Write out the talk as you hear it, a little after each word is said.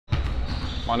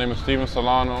My name is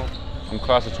Solano. I'm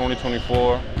class of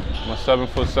 2024. I'm a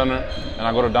 7-foot center, and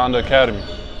I go to Donda Academy.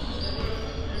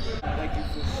 Thank you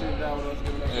for sitting down with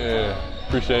us. Yeah,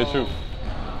 appreciate you.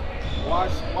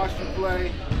 Watch you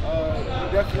play.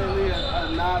 You're definitely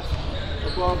a notch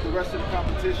above the rest of the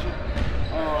competition.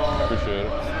 Appreciate it.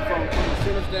 From a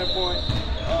center standpoint,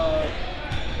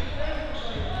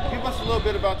 give us a little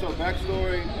bit about your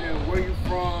backstory and where you're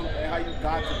from and how you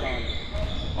got to Donda.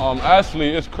 Actually,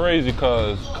 it's crazy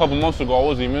because a couple months ago, I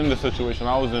wasn't even in this situation.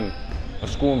 I was in a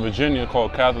school in Virginia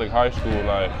called Catholic High School.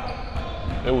 Like,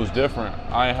 it was different.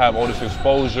 I didn't have all this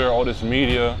exposure, all this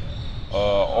media,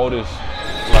 all this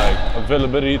like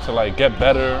availability to like get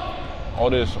better, all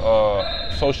this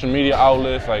social media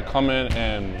outlets like coming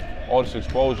and all this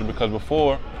exposure. Because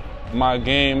before, my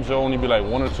games would only be like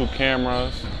 1 or 2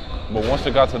 cameras. But once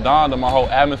it got to Donda, my whole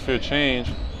atmosphere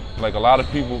changed. Like, a lot of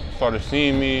people started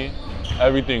seeing me.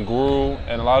 Everything grew,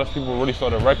 and a lot of people really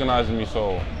started recognizing me.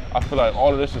 So I feel like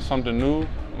all of this is something new,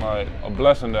 like a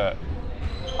blessing that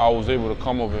I was able to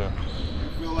come over here. You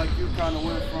feel like you kind of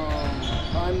went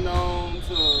from unknown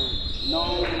to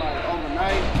known, like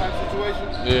overnight type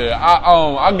situation? Yeah,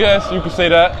 I guess you could say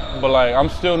that, but like I'm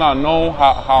still not known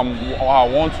how I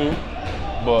want to,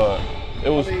 but it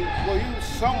was. I mean, well, you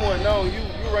somewhat known. You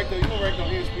ranked on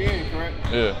ESPN, correct?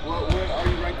 Yeah. Where are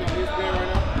you ranked on ESPN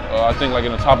right now? I think like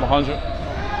in the top 100.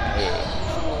 Yeah.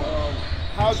 So,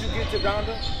 how'd you get to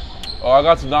Donda? I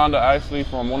got to Donda actually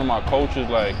from one of my coaches.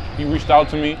 Like, he reached out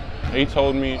to me. He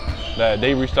told me that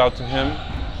they reached out to him.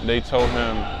 They told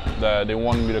him that they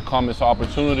wanted me to come. It's an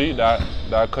opportunity that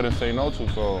I couldn't say no to.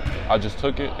 So I just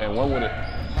took it and went with it.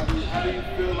 How do you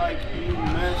feel like you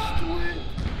meshed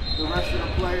with the rest of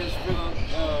the players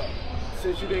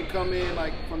since you didn't come in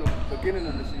like from the beginning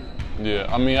of the season?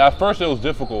 Yeah, I mean, at first it was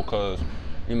difficult because,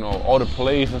 you know, all the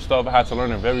plays and stuff, I had to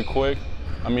learn it very quick.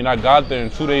 I mean, I got there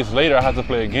and 2 days later I had to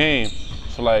play a game.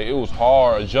 So like, it was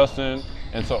hard adjusting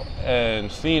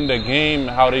and seeing the game,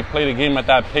 how they play the game at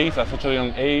that pace at such a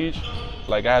young age.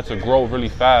 Like, I had to grow really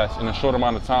fast in a short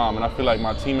amount of time. And I feel like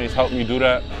my teammates helped me do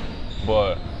that.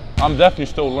 But I'm definitely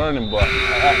still learning, but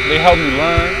they helped me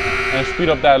learn and speed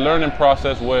up that learning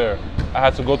process where I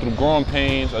had to go through growing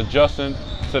pains, adjusting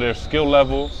to their skill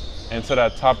level and to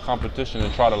that top competition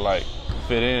and try to like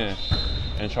fit in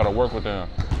and try to work with them.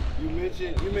 You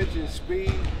mentioned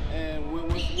speed, and when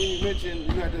you mentioned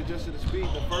you had to adjust to the speed,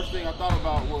 the first thing I thought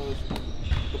about was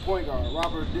the point guard,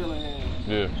 Robert Dillingham.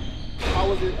 Yeah. How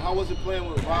was it playing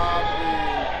with Rob,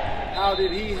 and how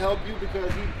did he help you?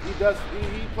 Because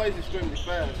he plays extremely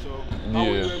fast. So how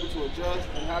were you able to adjust,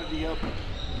 and how did he help you?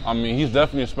 I mean, he's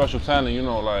definitely a special talent. You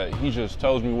know, like, he just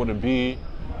tells me where to be.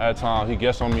 At times, he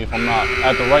gets on me if I'm not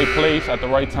at the right place at the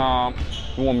right time.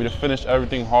 He wants me to finish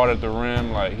everything hard at the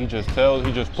rim. Like, he just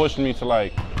pushed me to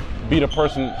like be the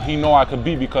person he know I could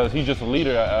be, because he's just a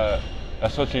leader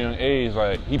at such a young age.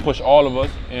 Like, he pushed all of us,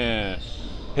 and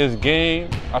his game,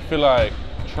 I feel like,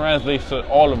 translates to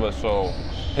all of us. So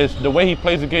the way he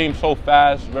plays the game so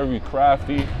fast, very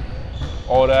crafty,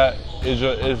 all that is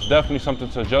definitely something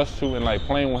to adjust to. And like,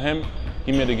 playing with him,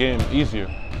 he made the game easier.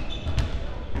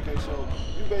 Okay, so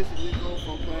you basically go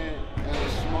from playing at a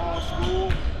small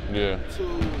school to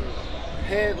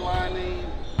headlining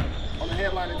on the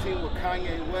headlining team with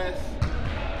Kanye West.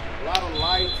 A lot of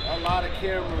lights, a lot of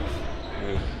cameras.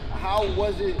 Yeah. How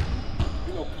was it,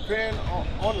 you know, preparing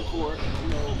on the court, you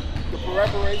know, the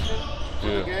preparation for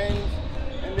the games,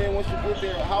 and then once you get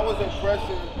there, how was the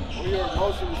pressure or your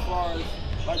emotion as far as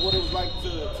like what it was like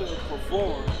to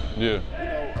perform? Yeah. You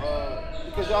know,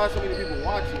 because y'all have so many people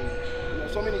watching, you know,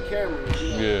 so many cameras. You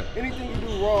know, anything you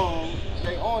do wrong,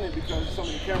 they on it because so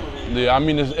many cameras. Yeah, I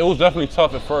mean, it was definitely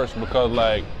tough at first because,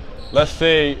 like, let's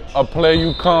say a player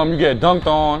you get dunked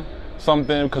on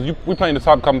something, because we play in the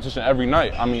top competition every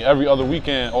night. I mean, every other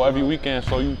weekend or every weekend.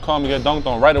 So you come and get dunked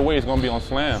on right away, it's gonna be on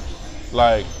slam.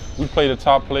 Like, we play the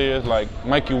top players like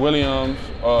Mikey Williams,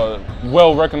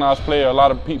 well-recognized player. A lot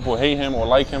of people hate him or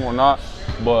like him or not,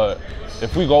 but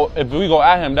if we go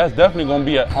at him, that's definitely gonna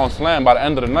be on slam by the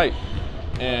end of the night.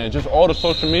 And just all the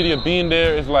social media being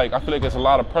there is like, I feel like it's a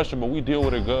lot of pressure, but we deal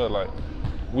with it good. Like,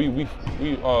 we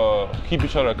keep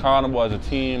each other accountable as a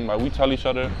team. Like, we tell each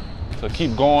other to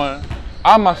keep going.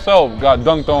 I myself got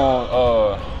dunked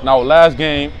on now last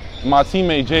game. My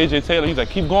teammate JJ Taylor, he's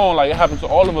like, keep going. Like, it happens to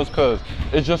all of us, because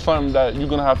it's just something that you're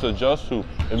gonna have to adjust to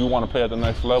if you want to play at the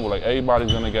next level. Like,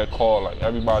 everybody's gonna get called. Like,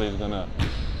 everybody's gonna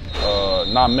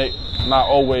not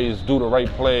always do the right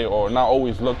play or not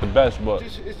always look the best, but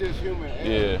it's just human.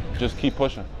 Yeah, just keep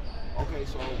pushing. Okay,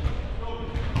 so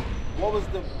what was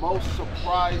the most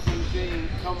surprising thing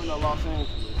coming to Los Angeles?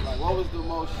 Like, what was the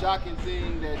most shocking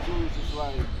thing that you was just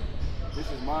like,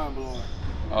 this is mind blowing?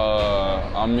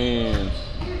 I mean,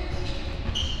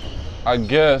 I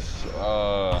guess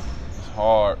it's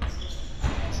hard.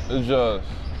 It's just,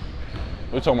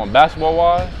 we're talking about basketball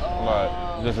wise,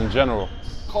 like just in general.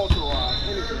 Culture wise,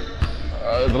 anything.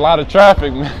 There's a lot of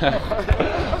traffic, man.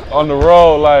 On the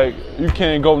road, like you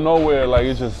can't go nowhere. Like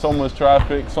it's just so much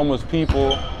traffic, so much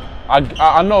people.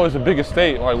 I know it's the biggest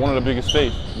state, like one of the biggest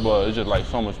states, but it's just like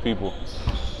so much people.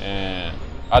 And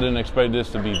I didn't expect this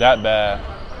to be that bad,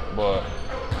 but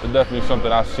it's definitely something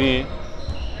I see.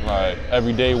 Like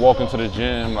every day walking to the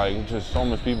gym, like it's just so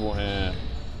much people. And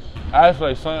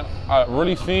actually, like something I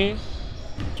really seen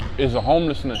is the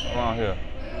homelessness around here.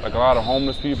 Like a lot of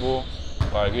homeless people.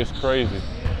 Like it's crazy.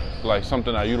 Like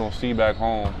something that you don't see back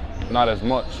home, not as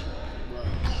much.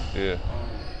 Right. Yeah.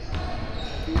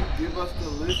 Can you give us the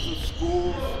list of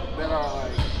schools that are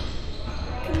like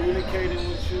communicating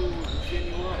with you and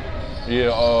setting you up?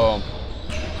 Yeah.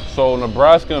 So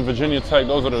Nebraska and Virginia Tech,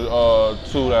 those are the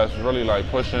two that's really like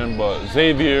pushing. But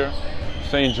Xavier,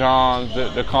 St. John's,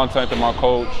 they're contacting my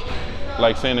coach,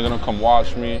 like saying they're gonna come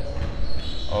watch me.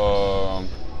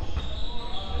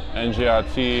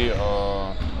 NJIT,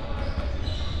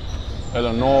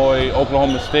 Illinois,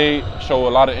 Oklahoma State show a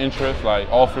lot of interest, like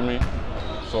offer me.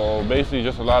 So basically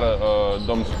just a lot of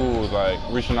dumb schools like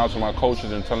reaching out to my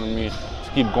coaches and telling me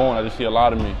to keep going. I just see a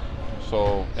lot of me.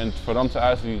 So, and for them to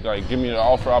actually like give me the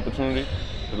offer opportunity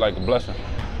is like a blessing.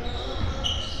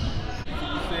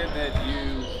 You said that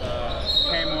you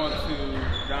came on to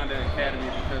Donda Academy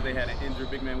because they had an injured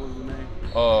big man. What was his name?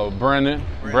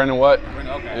 Brandon what?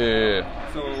 Brandon, okay.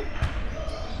 Yeah. So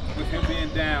with him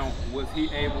being down, was he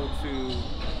able to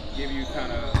give you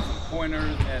kind of some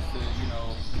pointers as to, you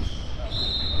know,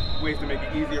 ways to make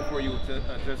it easier for you to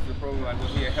adjust to the program? Like,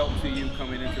 was he a help to you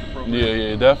coming into the program?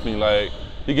 Yeah, definitely. Like,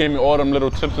 he gave me all them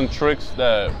little tips and tricks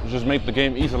that just make the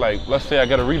game easier. Like, let's say I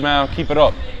get a rebound, keep it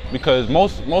up. Because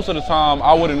most of the time,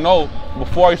 I wouldn't know.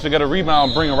 Before I used to get a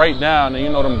rebound, bring it right down, and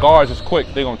you know them guards is quick.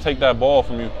 They're gonna take that ball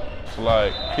from you. So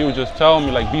like, he would just tell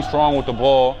me, like, be strong with the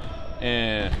ball,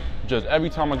 and just every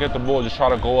time I get the ball, just try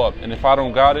to go up. And if I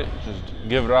don't got it, just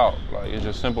give it out. Like, it's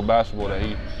just simple basketball that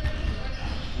he.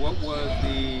 What was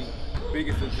the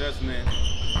biggest adjustment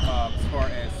as far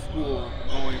as school,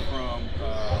 going from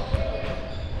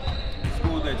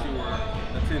school that you were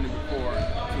attending before to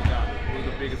Donda? What was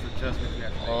the biggest adjustment you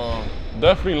had to make?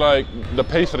 Definitely like the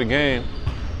pace of the game.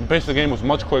 The pace of the game was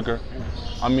much quicker.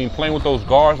 I mean, playing with those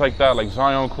guards like that, like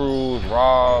Zion Cruz,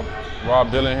 Rob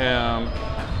Dillingham,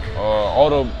 all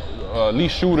the elite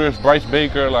shooters, Bryce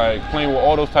Baker, like playing with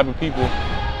all those type of people,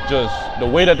 just the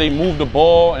way that they move the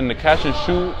ball and the catch and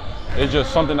shoot, it's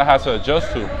just something that I had to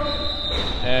adjust to.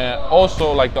 And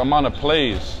also like the amount of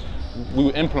plays we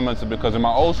would implement it, because in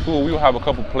my old school we would have a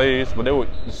couple plays, but they were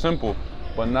simple.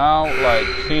 But now, like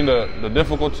seeing the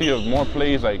difficulty of more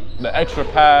plays, like the extra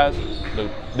pass,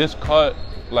 this cut,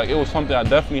 like it was something I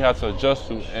definitely had to adjust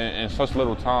to in such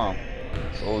little time.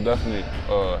 So it definitely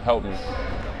helped me.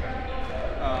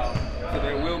 So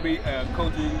there will be a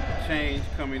coaching change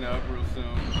coming up real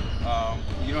soon.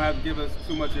 You don't have to give us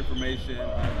too much information.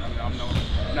 I'm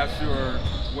not sure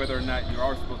whether or not you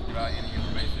are supposed to give out any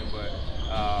information, but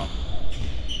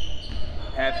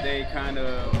have they kind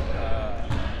of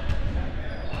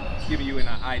given you an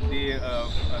idea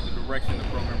of the direction the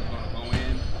program is going to go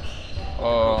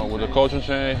in? With the coaching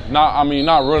change? I mean,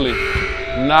 not really.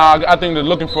 I think they're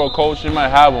looking for a coach. They might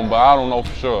have one, but I don't know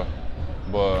for sure.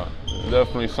 But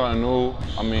definitely something new.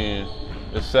 I mean,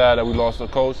 it's sad that we lost a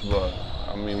coach, but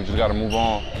I mean, we just got to move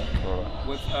on.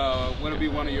 What'll be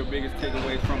one of your biggest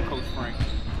takeaways from Coach Frank?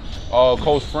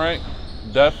 Coach Frank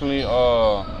definitely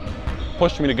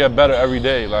pushed me to get better every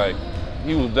day. Like,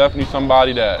 he was definitely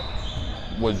somebody that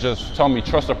would just tell me,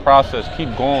 trust the process, keep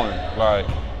going. Like,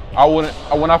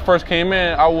 when I first came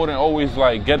in, I wouldn't always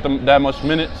like get them that much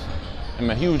minutes. And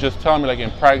man, he was just telling me, like,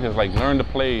 in practice, like, learn the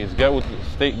plays, get with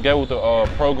the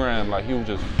program. Like, he would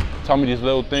just tell me these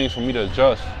little things for me to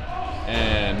adjust,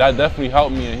 and that definitely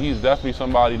helped me. And he's definitely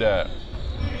somebody that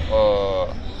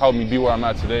helped me be where I'm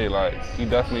at today. Like, he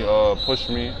definitely pushed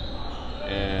me,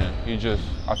 and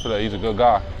I feel like he's a good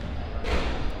guy.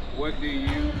 What do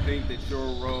you think that your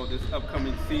role this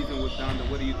upcoming season with Donda?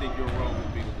 What do you think your role will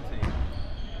be with the team?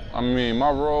 I mean, my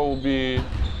role will be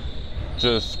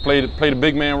just play the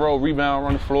big man role, rebound,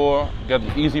 run the floor, get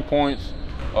the easy points,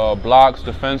 blocks,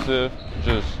 defensive.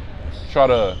 Just try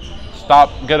to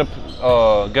get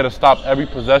a stop every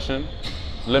possession.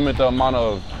 Limit the amount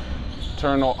of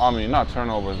not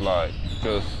turnovers, like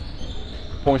just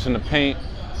points in the paint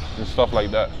and stuff like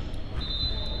that.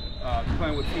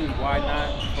 playing with Team Why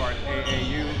Not as far as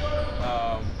AAU.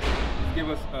 Give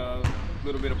us a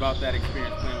little bit about that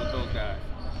experience playing with those guys.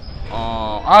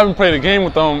 I haven't played a game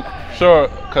with them, sure,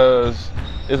 because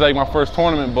it's like my first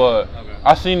tournament, but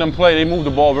I seen them play. They move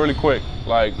the ball really quick.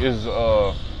 Like, it's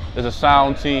a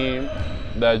sound team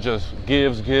that just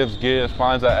gives,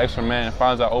 finds that extra man,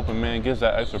 finds that open man, gives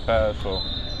that extra pass. So,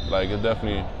 like, it's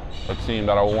definitely a team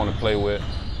that I want to play with,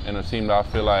 and a team that I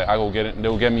feel like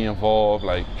they'll get me involved,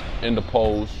 like in the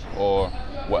post or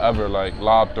whatever, like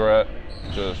lob threat,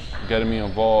 just getting me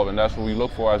involved, and that's what we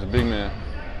look for as a big man.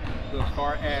 As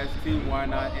far as Team Why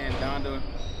Not and Donda,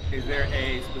 is there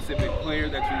a specific player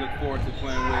that you look forward to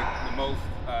playing with the most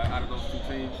out of those two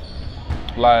teams?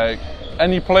 Like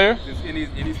any player? Just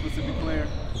any specific player?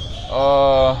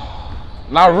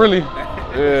 Not really.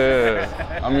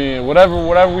 Yeah. I mean,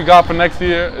 whatever we got for next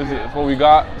year is what we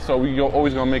got. So we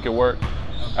always gonna make it work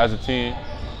as a team.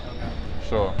 Okay.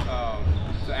 Sure.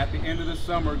 So at the end of the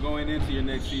summer, going into your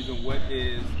next season, what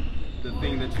is the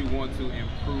thing that you want to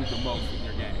improve the most in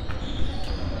your game?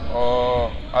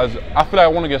 I feel like I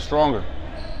want to get stronger.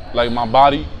 Like my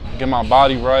body, get my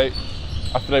body right.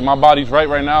 I feel like my body's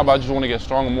right now, but I just want to get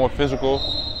stronger, more physical,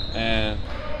 and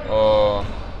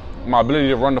my ability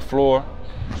to run the floor.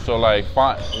 So like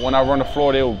when I run the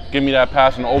floor, they'll give me that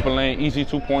pass in the open lane, easy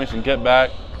 2 points and get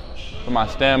back. For my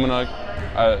stamina,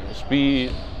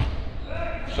 speed,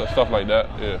 stuff like that.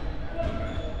 Yeah.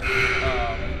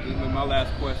 My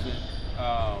last question: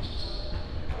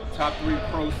 top 3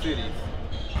 pro cities.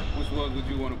 Which ones would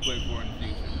you want to play for in the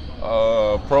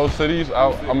future? Pro cities.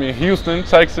 I mean Houston,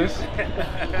 Texas.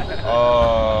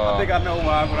 I think I know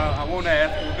why, but I won't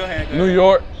ask. Well, go ahead. New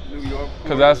York. New York.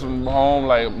 Because that's home,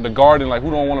 like the Garden. Like, who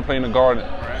don't want to play in the Garden?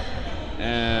 Right.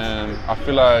 And I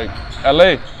feel like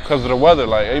LA, because of the weather.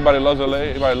 Like, everybody loves LA.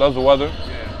 Everybody loves the weather.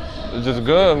 Yeah. It's just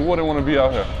good. Who wouldn't want to be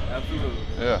out here? Absolutely.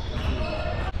 Yeah.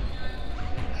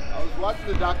 I was watching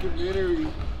the documentary,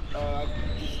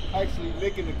 actually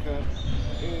making the cut,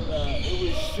 and it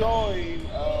was showing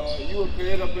you were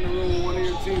paired up in the room with one of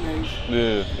your teammates.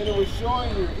 Yeah. And it was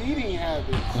showing your eating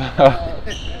habits.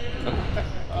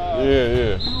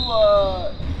 Yeah.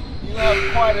 You have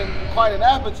quite an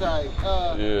appetite.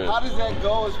 Yeah. How does that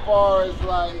go as far as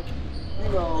like, you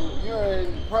know, you're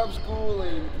in prep school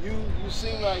and you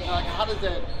seem like how does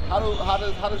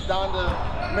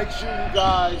Donda make sure you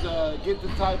guys get the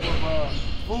type of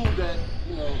food that,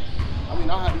 you know, I mean,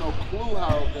 I have no clue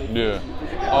how they feed.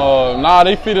 Yeah. Nah,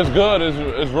 they feed us good.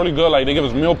 It's really good. Like, they give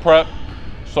us meal prep.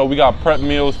 So we got prep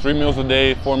meals, 3 meals a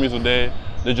day, 4 meals a day.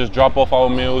 They just drop off our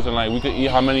meals and like we can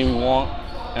eat how many we want.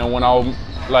 And when our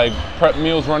like prep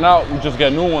meals run out, we just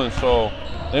get new ones. So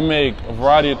they make a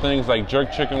variety of things like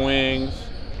jerk chicken wings,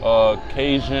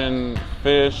 Cajun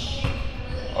fish,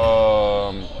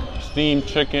 steamed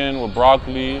chicken with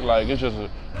broccoli. Like, it's just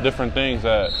different things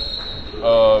that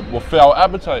will fill our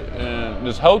appetite, and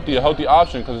it's healthy, a healthy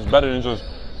option, because it's better than just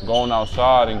going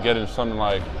outside and getting something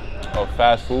like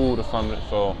fast food or something.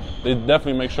 So they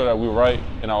definitely make sure that we're right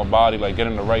in our body, like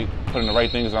putting the right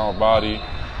things in our body,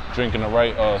 drinking the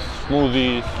right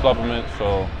smoothies, supplements.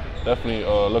 So definitely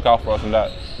look out for us in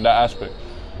that aspect.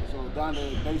 So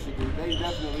Donda, basically, they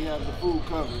definitely have the food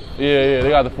covered. Yeah, they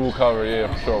got the food covered. Yeah,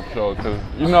 for sure. Because,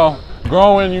 you know,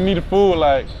 growing, you need the food.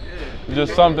 Like,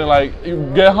 just something like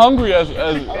you get hungry as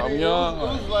I'm young. It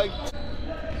was like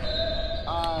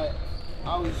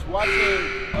I was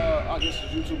watching, I guess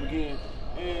it's YouTube again,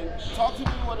 and talk to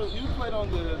me. You played on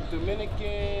the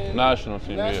Dominican national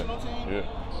team. Yeah.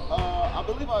 I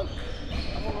believe I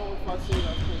don't know if I said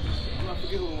I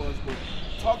forget who it was, but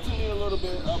talk to me a little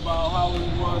bit about how it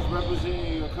was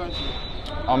representing your country.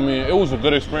 I mean, it was a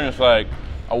good experience. Like,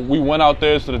 we went out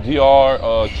there to the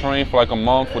DR, trained for like a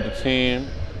month with the team.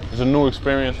 It's a new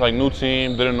experience, like new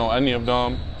team, didn't know any of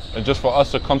them. And just for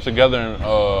us to come together and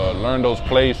learn those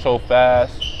plays so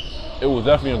fast, it was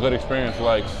definitely a good experience.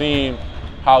 Like, seeing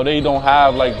how they don't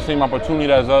have like the same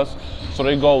opportunity as us, so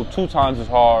they go 2 times as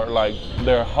hard. Like,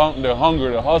 their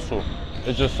hunger, their hustle.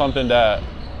 It's just something that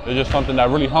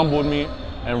really humbled me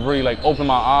and really like opened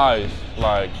my eyes,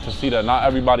 like, to see that not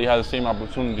everybody has the same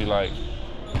opportunity. Like,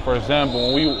 for example,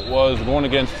 when we was going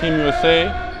against Team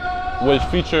USA, which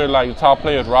featured like the top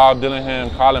players, Rob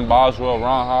Dillingham, Colin Boswell,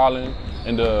 Ron Holland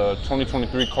in the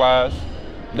 2023 class,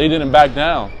 they didn't back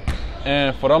down.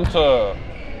 And for them to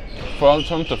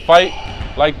fight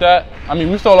like that, I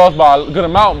mean, we still lost by a good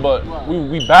amount, but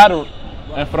we battled.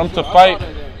 And for them to fight,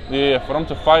 for them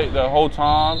to fight the whole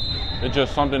time, it's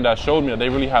just something that showed me that they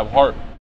really have heart.